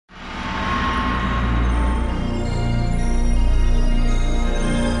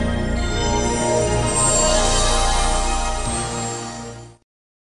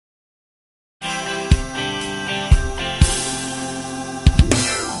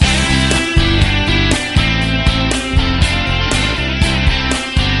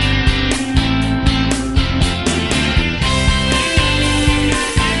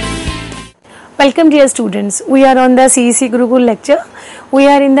Welcome dear students, we are on the CEC Gurukul lecture. We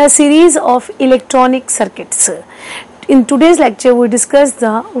are in the series of electronic circuits. In today's lecture we discuss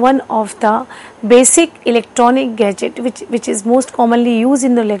the one of the basic electronic gadget which is most commonly used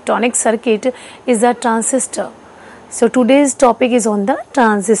in the electronic circuit is the transistor. So today's topic is on the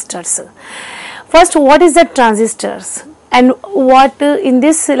transistors. First, what is the transistors? And what in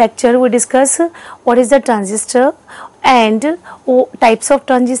this lecture we discuss what is the transistor and types of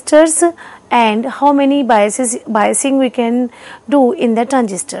transistors and how many biasing we can do in the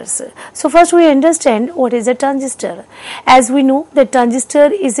transistors. So first we understand what is a transistor. As we know, the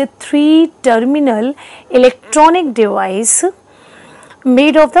transistor is a three-terminal electronic device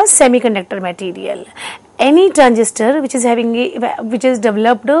made of the semiconductor material. Any transistor which is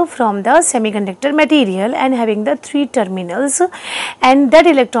developed from the semiconductor material and having the three terminals, and that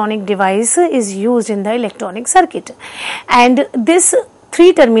electronic device is used in the electronic circuit. And this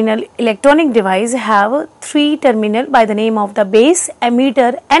three-terminal electronic device have three terminal by the name of the base,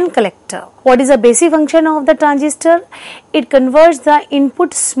 emitter and collector. What is the basic function of the transistor? It converts the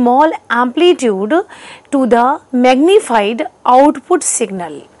input small amplitude to the magnified output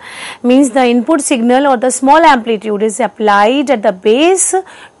signal. Means the input signal or the small amplitude is applied at the base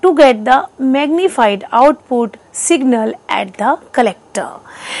to get the magnified output signal at the collector.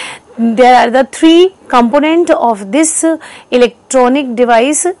 There are the three components of this electronic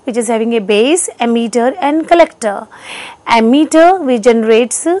device which is having a base, emitter and collector. Emitter which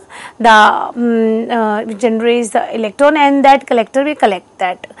generates the electron, and that collector will collect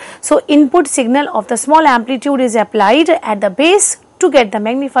that. So input signal of the small amplitude is applied at the base to get the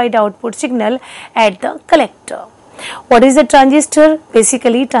magnified output signal at the collector. What is the transistor?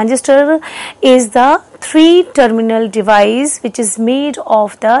 Basically, transistor is the three-terminal device which is made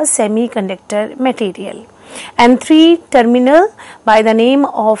of the semiconductor material, and three terminal by the name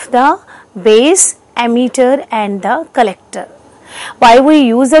of the base, emitter and the collector. Why we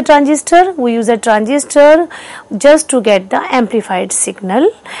use a transistor? We use a transistor just to get the amplified signal,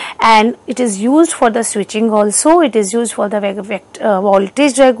 and it is used for the switching also. It is used for the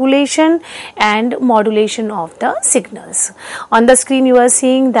voltage regulation and modulation of the signals. On the screen you are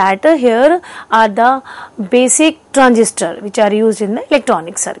seeing that here are the basic transistor which are used in the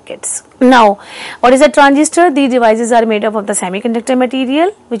electronic circuits. Now, what is a transistor? These devices are made up of the semiconductor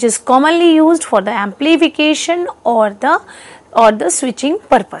material which is commonly used for the amplification or the switching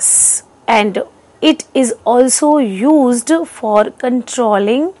purpose, and it is also used for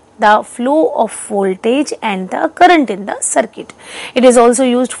controlling the flow of voltage and the current in the circuit. It is also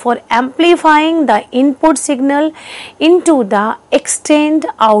used for amplifying the input signal into the extend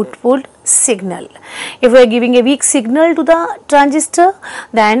output signal. If we are giving a weak signal to the transistor,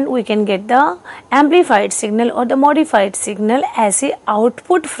 then we can get the amplified signal or the modified signal as a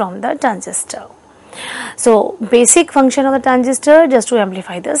output from the transistor. So basic function of the transistor just to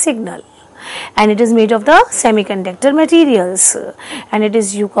amplify the signal, and it is made of the semiconductor materials, and it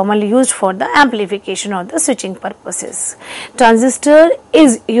is commonly used for the amplification or the switching purposes. Transistor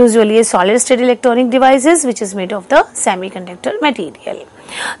is usually a solid state electronic devices which is made of the semiconductor material.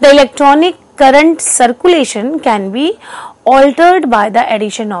 The electronic current circulation can be altered by the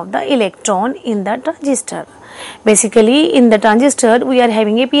addition of the electron in the transistor. Basically, in the transistor we are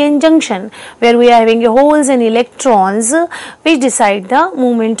having a PN junction where we are having holes and electrons which decide the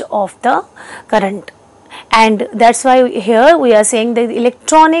movement of the current, and that's why here we are saying that the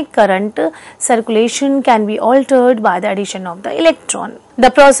electronic current circulation can be altered by the addition of the electron. The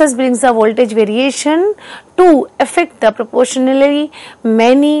process brings the voltage variation to affect the proportionally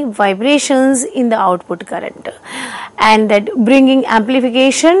many vibrations in the output current, and that bringing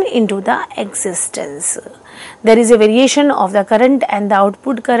amplification into the existence. There is a variation of the current and the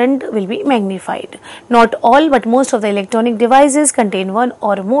output current will be magnified. Not all but most of the electronic devices contain one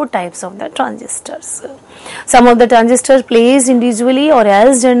or more types of the transistors. Some of the transistors placed individually or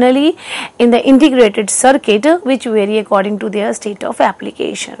else generally in the integrated circuit which vary according to their state of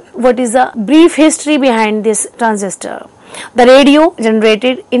application. What is the brief history behind this transistor? The radio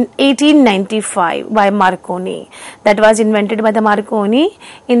generated in 1895 by Marconi. That was invented by the Marconi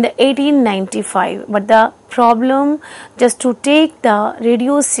in the 1895. But the problem just to take the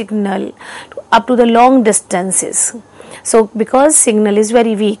radio signal up to the long distances. So because signal is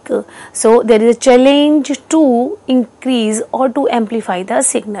very weak, so there is a challenge to increase or to amplify the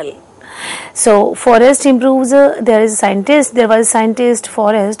signal. So Forrest improves, there was a scientist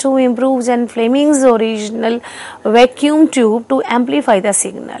Forrest who improves and Fleming's original vacuum tube to amplify the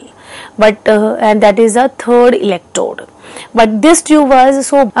signal, but and that is the third electrode. But this tube was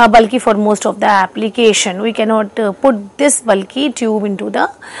so bulky for most of the application, we cannot put this bulky tube into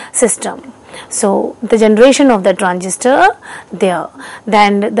the system. So the generation of the transistor there.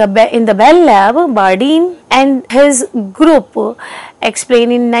 Then in the Bell lab, Bardeen and his group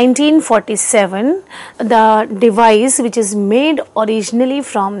explained in 1947 the device which is made originally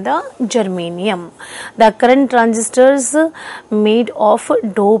from the germanium. The current transistors made of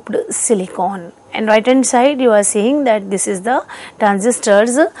doped silicon. And right hand side you are seeing that this is the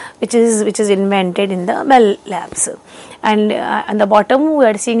transistors which is invented in the Bell labs. And on the bottom we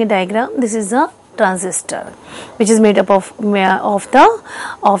are seeing a diagram. This is a transistor which is made up of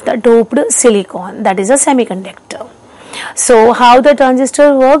the doped silicon, that is a semiconductor. So how the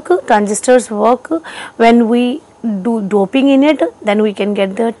transistors work when we do doping in it, then we can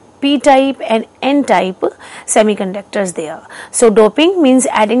get the P-type and N-type semiconductors there. So doping means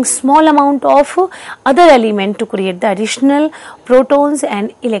adding small amount of other element to create the additional protons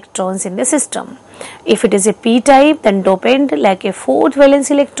and electrons in the system. If it is a P-type, then dopant like a fourth valence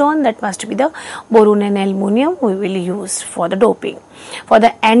electron, that must be the boron and aluminum we will use for the doping. For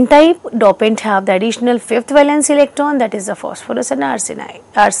the N-type, dopant have the additional fifth valence electron, that is the phosphorus and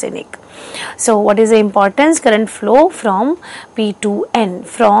arsenic. So what is the importance? Current flow from P to N,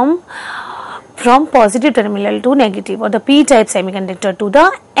 from positive terminal to negative, or the P-type semiconductor to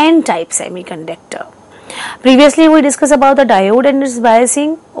the N-type semiconductor. Previously we discussed about the diode and its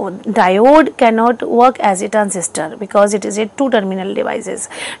biasing. Diode cannot work as a transistor because it is a two terminal devices.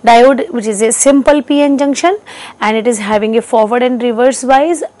 Diode, which is a simple PN junction and it is having a forward and reverse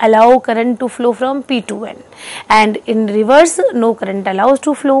bias, allow current to flow from P to N, and in reverse no current allows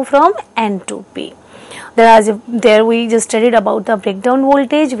to flow from N to P. There we just studied about the breakdown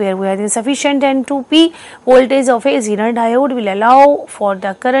voltage, where we have insufficient N to P voltage of a Zener diode will allow for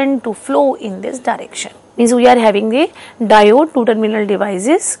the current to flow in this direction. Means we are having a diode, two terminal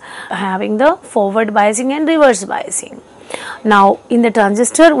devices having the forward biasing and reverse biasing. Now in the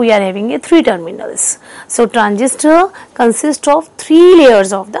transistor we are having a three terminals. So transistor consists of three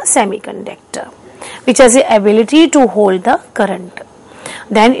layers of the semiconductor which has the ability to hold the current.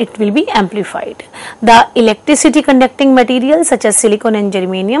 Then it will be amplified. The electricity conducting material such as silicon and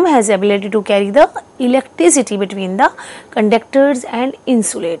germanium has the ability to carry the electricity between the conductors and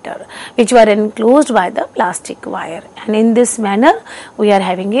insulator, which were enclosed by the plastic wire, and in this manner we are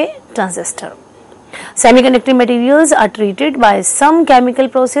having a transistor. Semiconducting materials are treated by some chemical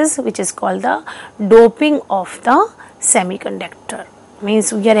process which is called the doping of the semiconductor.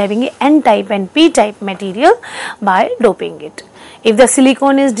 Means we are having a N-type and P-type material by doping it. If the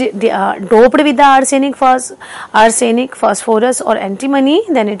silicon is doped with the arsenic, phosphorus or antimony,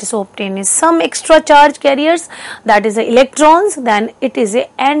 then it is obtained some extra charge carriers, that is the electrons, then it is a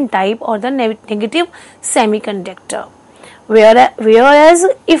N-type or the negative semiconductor. Whereas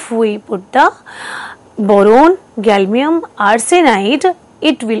if we put the boron, gallium, arsenide,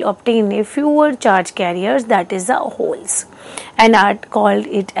 it will obtain a fewer charge carriers, that is the holes, and are called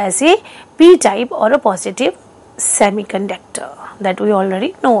it as a P-type or a positive semiconductor, that we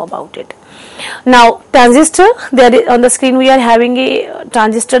already know about it. Now transistor, there is on the screen we are having a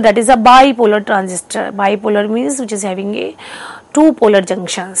transistor that is a bipolar transistor. Bipolar means which is having a two polar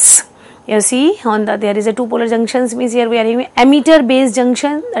junctions. You see on the there is a two polar junctions, means here we are having emitter base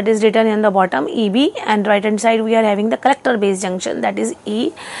junction, that is written on the bottom EB, and right hand side we are having the collector base junction, that is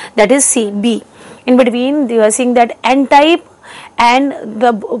CB. In between you are seeing that N-type, and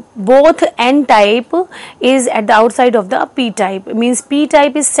the both N-type is at the outside of the P-type, means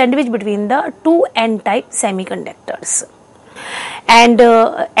P-type is sandwiched between the two N-type semiconductors, and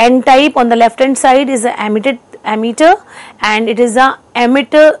N-type on the left hand side is the emitter, and it is the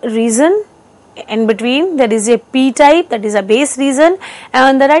emitter region. In between there is a P-type, that is a base region, and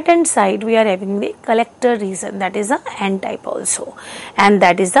on the right hand side we are having the collector region, that is the N-type also, and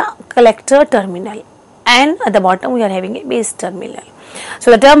that is the collector terminal, and at the bottom we are having a base terminal.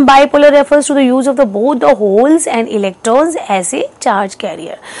 So the term bipolar refers to the use of both the holes and electrons as a charge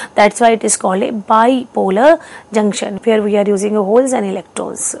carrier. That's why it is called a bipolar junction, where we are using holes and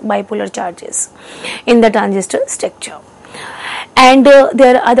electrons, bipolar charges, in the transistor structure. And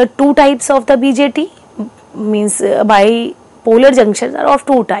there are the two types of the BJT, means bipolar junctions are of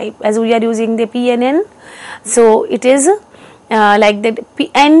two types, as we are using the P and N. So it is like that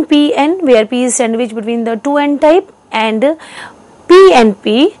NPN, where P is sandwiched between the two N-type, and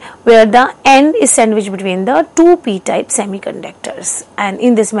PNP, where the N is sandwiched between the two P-type semiconductors, and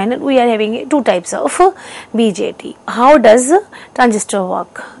in this manner we are having two types of BJT. How does transistor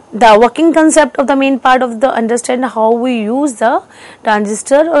work? The working concept of the main part of the understand how we use the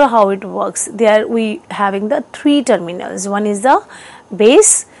transistor or how it works. There we having the three terminals. One is the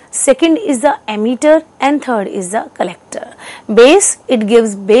base, second is the emitter, and third is the collector. Base, it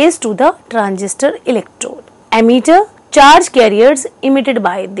gives base to the transistor electrode. Emitter, charge carriers emitted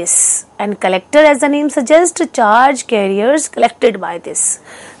by this, and collector, as the name suggests, charge carriers collected by this.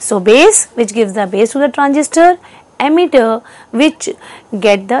 So base, which gives the base to the transistor, emitter, which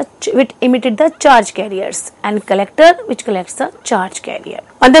emitted the charge carriers, and collector, which collects the charge carrier.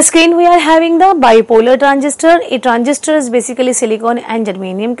 On the screen we are having the bipolar transistor. A transistor is basically silicon and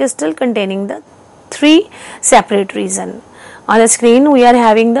germanium crystal containing the three separate regions. On the screen we are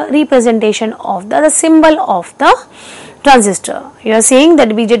having the representation of the symbol of the transistor. You are seeing that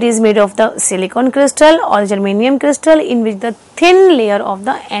BJT is made of the silicon crystal or germanium crystal, in which the thin layer of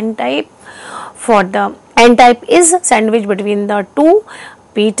the N-type, for the N-type is sandwiched between the two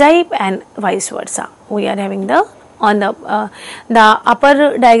P-type and vice versa. We are having the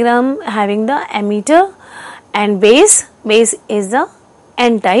upper diagram having the emitter and base. Base is the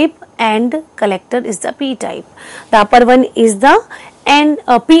N-type and collector is the P-type. The upper one is the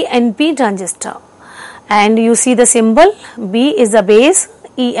PNP transistor, and you see the symbol. B is the base,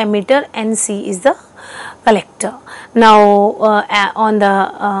 E emitter, and C is the collector. Now on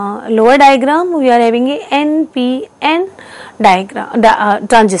the lower diagram we are having a NPN diagram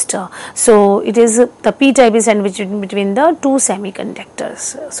transistor. So it is the P type is sandwiched between the two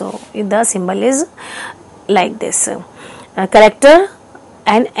semiconductors. So the symbol is like this. Collector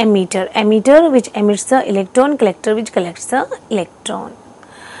and emitter which emits the electron, collector which collects the electron.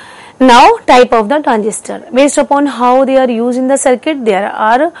 Now type of the transistor. Based upon how they are used in the circuit, there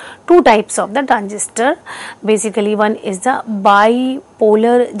are two types of the transistor. Basically one is the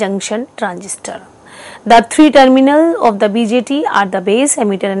bipolar junction transistor. The three terminals of the BJT are the base,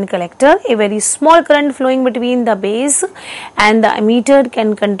 emitter and collector. A very small current flowing between the base and the emitter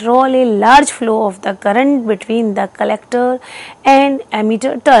can control a large flow of the current between the collector and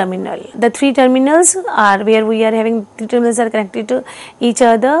emitter terminal. The three terminals are where we are having three terminals are connected to each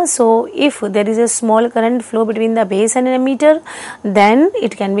other. So if there is a small current flow between the base and emitter, then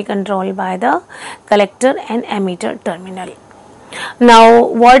it can be controlled by the collector and emitter terminal. Now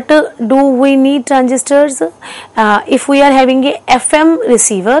what do we need transistors? If we are having a FM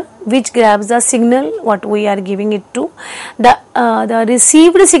receiver which grabs the signal what we are giving it to, the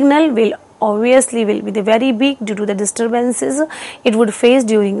received signal will obviously will be very big due to the disturbances it would face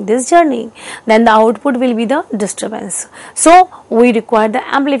during this journey. Then the output will be the disturbance. So we require the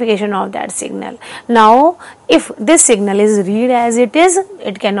amplification of that signal. Now if this signal is read as it is,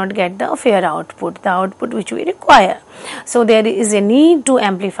 it cannot get the fair output, the output which we require. So there is a need to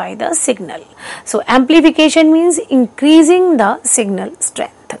amplify the signal. So amplification means increasing the signal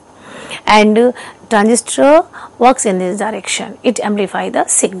strength, and transistor works in this direction. It amplifies the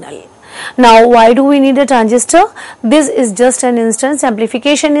signal. Now why do we need a transistor? This is just an instance.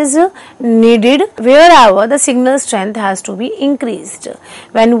 Amplification is needed wherever the signal strength has to be increased.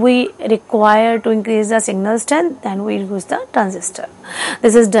 When we require to increase the signal strength, then we use the transistor.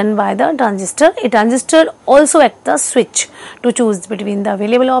 This is done by the transistor. A transistor also acts as switch to choose between the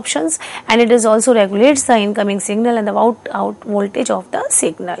available options, and it is also regulates the incoming signal and the out voltage of the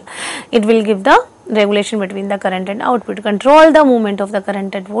signal. It will give the regulation between the current and output, control the movement of the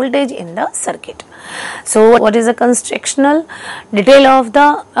current and voltage in the circuit. So what is the constructional detail of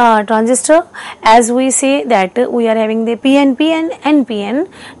the transistor? As we say that we are having the PNP and NPN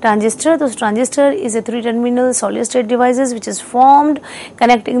transistor. Those transistor is a three terminal solid state devices which is formed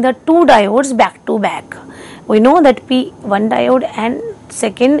connecting the two diodes back to back. We know that P1 diode and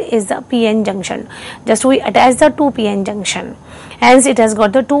second is the PN junction. Just we attach the two PN junction. Hence it has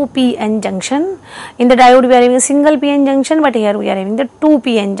got the two PN junction. In the diode we are having a single PN junction, but here we are having the two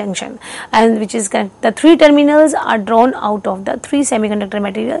PN junction, and which is connected. The three terminals are drawn out of the three semiconductor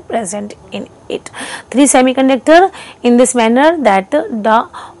material present in it. Three semiconductor in this manner that the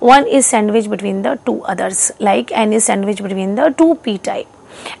one is sandwiched between the two others, like N is sandwiched between the two P type,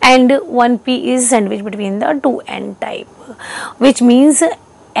 and one P is sandwiched between the two N type, which means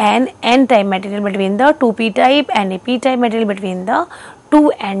an N type material between the 2P type and a P type material between the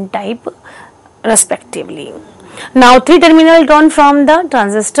 2N type respectively. Now three terminal drawn from the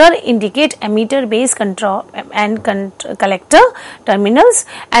transistor indicate emitter, base, control and collector terminals,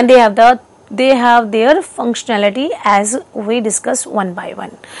 and they have their functionality as we discuss one by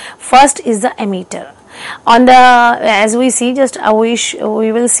one. First is the emitter. On the, as we see, just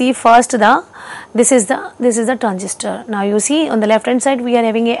we will see first this is the transistor. Now you see on the left hand side we are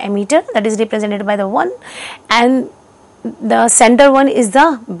having a emitter that is represented by the 1, and the center one is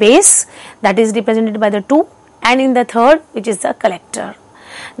the base that is represented by the 2, and in the third which is the collector.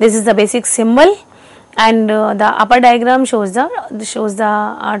 This is the basic symbol and the upper diagram shows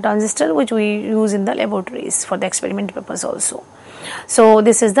the transistor which we use in the laboratories for the experiment purpose also. So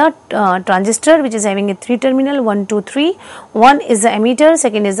this is the transistor which is having a 3 terminal, 1, 2, 3. One is the emitter,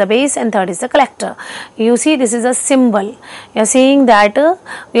 second is the base, and third is the collector. You see, this is a symbol. You are seeing that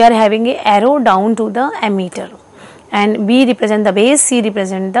we are having a arrow down to the emitter, and B represent the base, C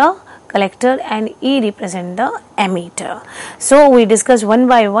represent the collector, and E represent the emitter. So we discuss one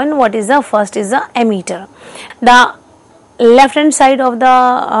by one. What is the first is the emitter. The left hand side of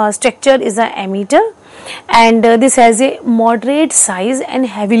the structure is the emitter, and this has a moderate size and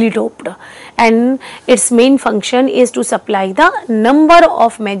heavily doped, and its main function is to supply the number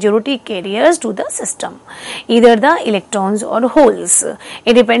of majority carriers to the system, either the electrons or holes.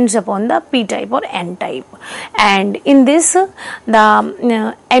 It depends upon the p type or n type, and in this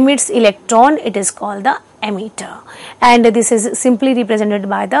the emits electron, it is called the emitter, and this is simply represented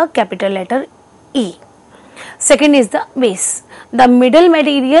by the capital letter E. Second is the base. The middle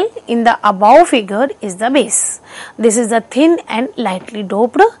material in the above figure is the base. This is the thin and lightly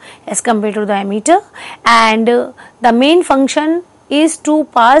doped as compared to the emitter, and the main function is to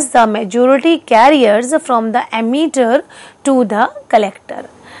pass the majority carriers from the emitter to the collector.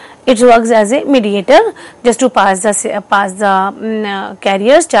 It works as a mediator just to pass the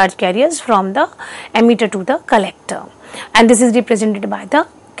carriers, charge carriers from the emitter to the collector, and this is represented by the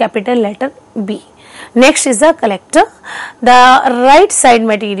capital letter B. Next is the collector. The right side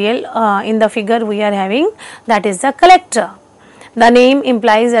material in the figure we are having, that is the collector. The name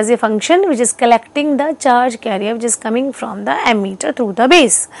implies as a function which is collecting the charge carrier which is coming from the emitter through the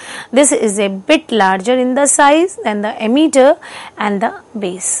base. This is a bit larger in the size than the emitter and the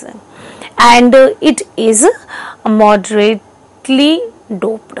base, and it is moderately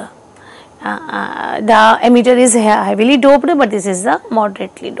doped. The emitter is heavily doped, but this is the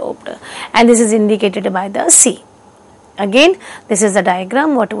moderately doped, and this is indicated by the C. Again, this is the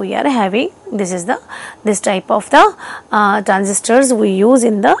diagram what we are having. This type of the transistors we use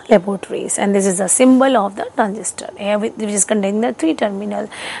in the laboratories, and this is the symbol of the transistor which is containing the 3 terminal: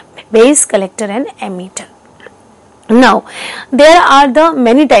 base, collector, and emitter. Now, there are the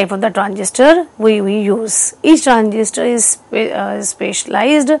many types of the transistor we use. Each transistor is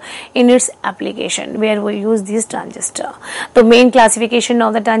specialized in its application where we use this transistor. The main classification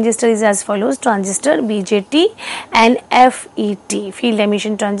of the transistor is as follows: transistor, BJT, and FET, field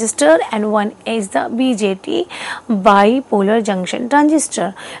emission transistor, and one is the BJT, bipolar junction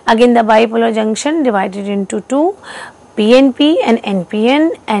transistor. Again, the bipolar junction divided into two: PNP and NPN,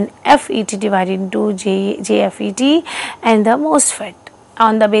 and FET divided into JFET and the MOSFET.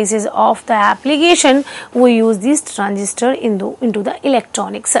 On the basis of the application, we use this transistor into the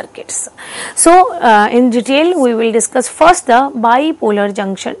electronic circuits. So, in detail, we will discuss first the bipolar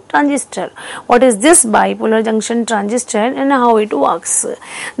junction transistor. What is this bipolar junction transistor and how it works?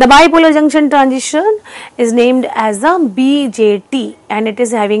 The bipolar junction transistor is named as the BJT, and it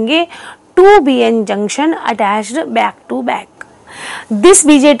is having a 2BN junction attached back to back. This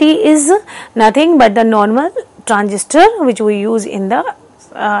BJT is nothing but the normal transistor which we use in the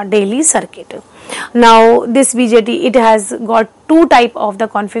daily circuit. Now, this BJT, it has got two type of the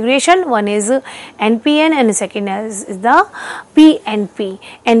configuration. One is NPN and second is the PNP.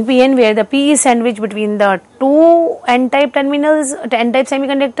 NPN, where the P is sandwiched between the two N-type terminals, N-type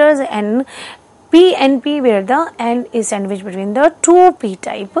semiconductors, and PNP, where the N is sandwiched between the two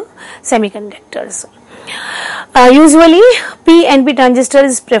P-type semiconductors. Usually, PNP transistor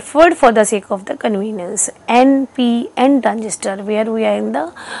is preferred for the sake of the convenience. NPN transistor, where we are in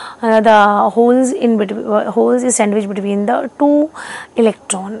the holes in between, holes is sandwiched between the two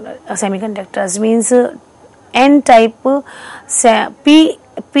electron semiconductors, means N-type P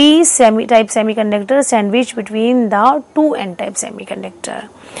type semiconductor sandwiched between the two N-type semiconductor,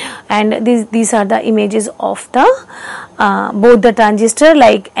 and these are the images of the both the transistor,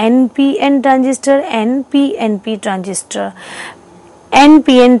 like NPN transistor and PNP transistor.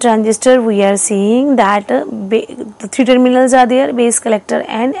 NPN transistor, we are seeing that the 3 terminals are there: base, collector,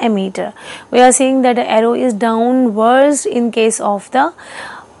 and emitter. We are seeing that the arrow is downwards in case of the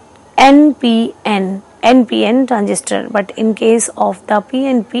NPN transistor, but in case of the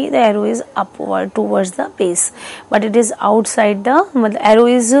PNP, the arrow is upward towards the base, but it is outside the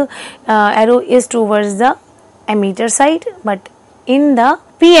arrow is towards the emitter side, but in the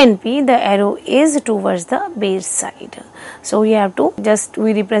PNP the arrow is towards the base side. So we have to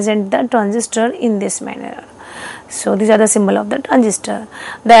we represent the transistor in this manner. So these are the symbol of the transistor.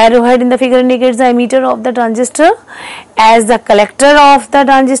 The arrowhead in the figure indicates the emitter of the transistor, as the collector of the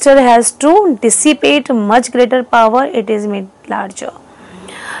transistor has to dissipate much greater power, it is made larger.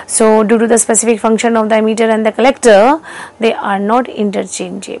 So due to the specific function of the emitter and the collector, they are not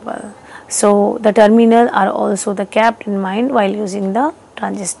interchangeable. So the terminal are also kept in mind while using the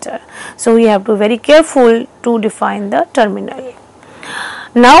transistor. So we have to be very careful to define the terminal.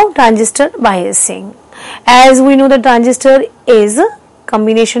 Now transistor biasing. As we know, the transistor is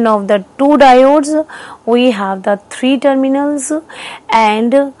combination of the two diodes. We have the three terminals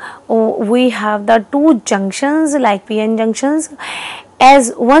and we have the two junctions like PN junctions,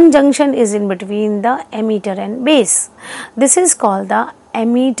 as one junction is in between the emitter and base. This is called the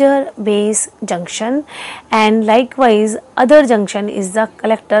emitter base junction, and likewise other junction is the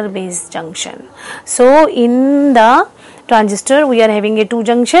collector base junction. So in the transistor we are having a two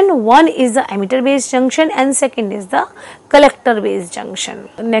junction. One is the emitter base junction and second is the collector base junction.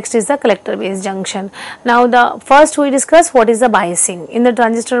 Next is the collector base junction. Now the first we discuss what is the biasing. In the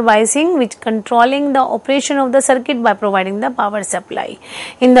transistor biasing, which controlling the operation of the circuit by providing the power supply.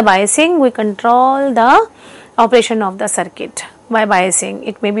 In the biasing we control the operation of the circuit by biasing.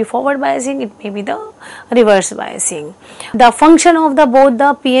 It may be forward biasing, it may be the reverse biasing. The function of the both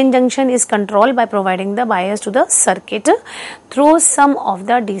the PN junction is controlled by providing the bias to the circuit through some of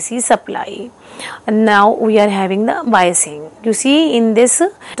the DC supply. And now we are having the biasing. You see in this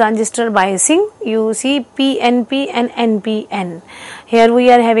transistor biasing, you see PNP and NPN. Here we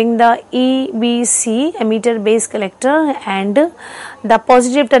are having the EBC, emitter base collector, and the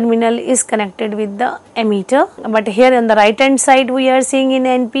positive terminal is connected with the emitter. But here on the right hand side we are seeing in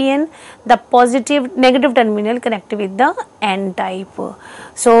NPN the positive negative terminal connected with the N type.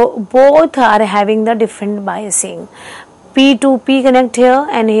 So both are having the different biasing. P to P connect here,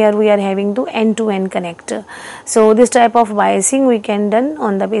 and here we are having to N to N connect. So this type of biasing we can done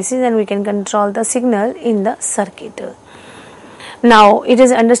on the basis, and we can control the signal in the circuit. Now it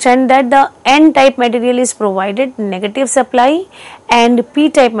is understand that the N type material is provided negative supply and P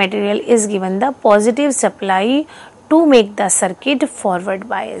type material is given the positive supply to make the circuit forward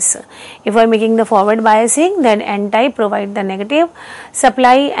bias. If we are making the forward biasing, then N type provide the negative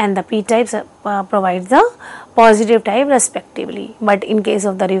supply and the P type provides the positive type respectively. But in case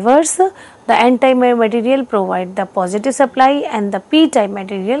of the reverse, the N type material provide the positive supply and the P type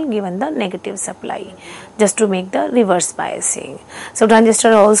material given the negative supply, just to make the reverse biasing. So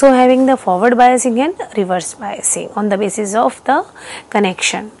transistor also having the forward biasing and reverse biasing on the basis of the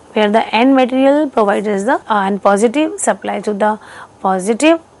connection, where the N material provides the N positive supply to the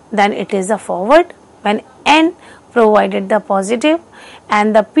positive, then it is the forward. When N provided the positive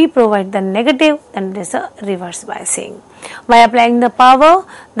and the P provide the negative, then it is a reverse biasing. By applying the power,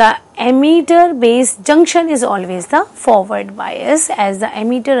 the emitter base junction is always the forward bias, as the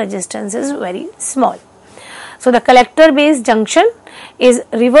emitter resistance is very small. So the collector base junction is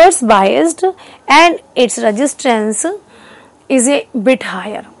reverse biased and its resistance is a bit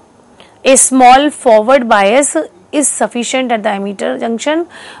higher. A small forward bias is sufficient at the emitter junction,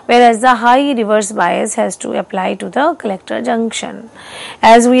 whereas the high reverse bias has to apply to the collector junction.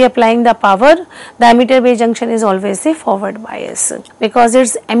 As we applying the power, the emitter base junction is always a forward bias because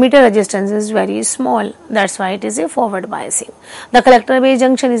its emitter resistance is very small. That's why it is a forward biasing. The collector base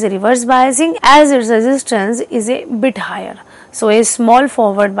junction is a reverse biasing, as its resistance is a bit higher. So a small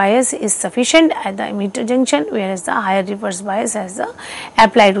forward bias is sufficient at the emitter junction, whereas the higher reverse bias has the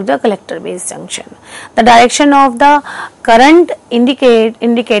applied to the collector base junction. The direction of the current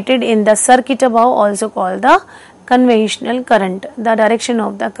indicated in the circuit above, also called the conventional current. The direction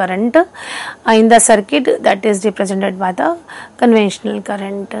of the current in the circuit, that is represented by the conventional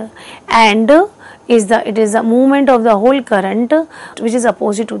current, and it is the movement of the whole current which is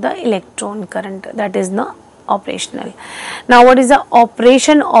opposite to the electron current, that is not operational. Now what is the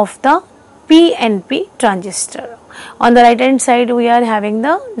operation of the PNP transistor? On the right hand side we are having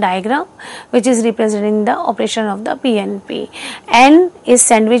the diagram which is representing the operation of the PNP. N is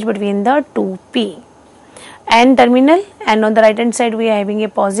sandwiched between the two P. N terminal, and on the right hand side we are having a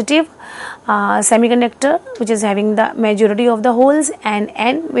positive semiconductor which is having the majority of the holes, and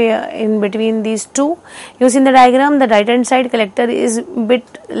N where in between these two. Using the diagram, the right hand side collector is bit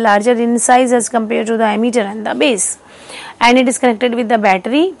larger in size as compared to the emitter and the base, and it is connected with the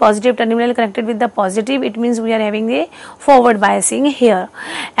battery. Positive terminal connected with the positive, it means we are having a forward biasing here,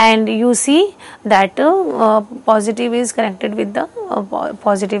 and you see that positive is connected with the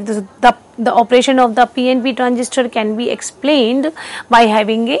positive. The operation of the PNP transistor can be explained by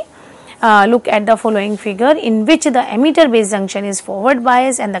having a look at the following figure, in which the emitter base junction is forward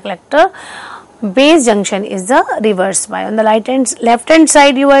bias and the collector base junction is the reverse bias. On the left hand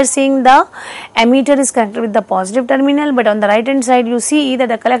side you are seeing the emitter is connected with the positive terminal, but on the right hand side you see that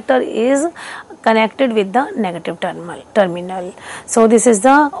the collector is connected with the negative terminal. So this is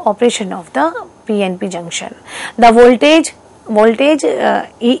the operation of the PNP junction. The voltage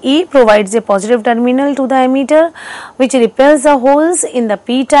EE provides a positive terminal to the emitter, which repels the holes in the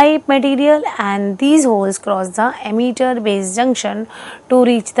p-type material, and these holes cross the emitter base junction to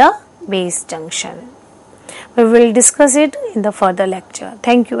reach the base junction. We will discuss it in the further lecture.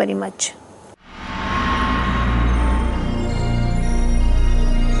 Thank you very much.